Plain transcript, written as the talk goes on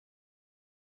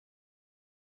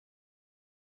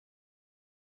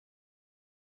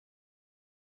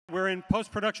We're in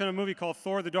post-production of a movie called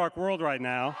Thor: The Dark World right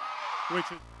now, which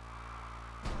is...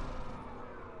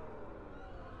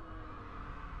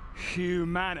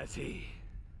 Humanity.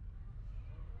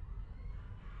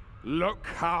 Look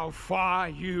how far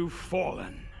you've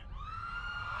fallen.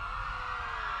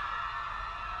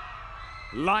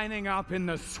 Lining up in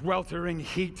the sweltering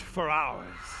heat for hours.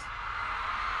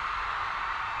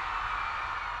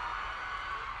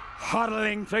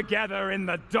 Huddling together in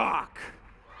the dark.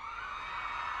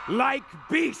 Like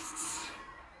beasts.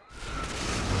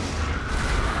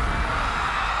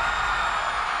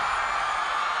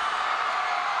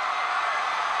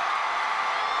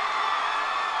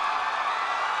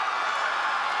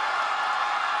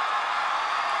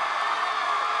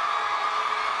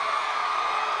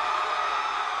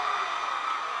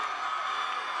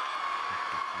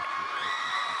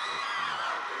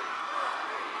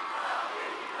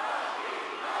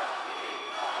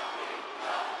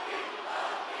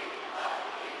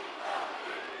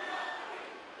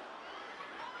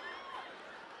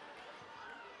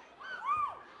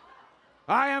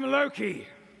 I am Loki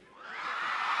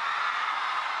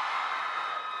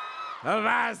of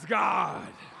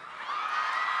Asgard,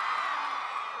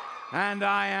 and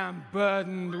I am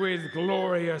burdened with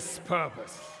glorious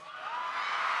purpose.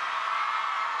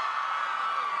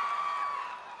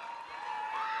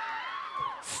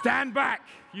 Stand back,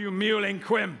 you mewling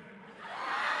quim.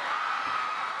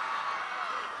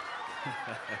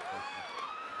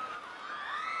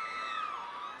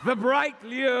 The bright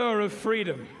lure of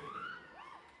freedom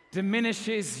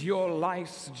diminishes your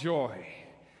life's joy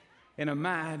in a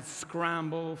mad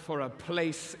scramble for a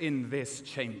place in this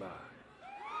chamber.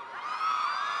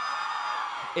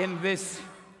 In this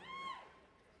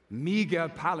meager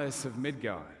palace of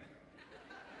Midgard,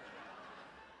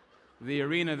 the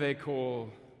arena they call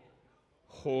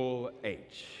Hall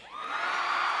H.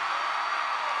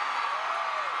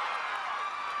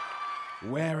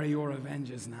 Where are your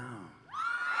Avengers now?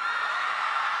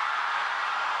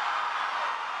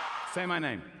 Say my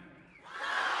name.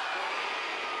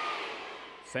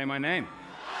 Say my name.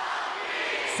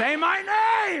 Say my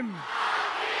name!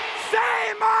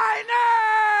 Say my name!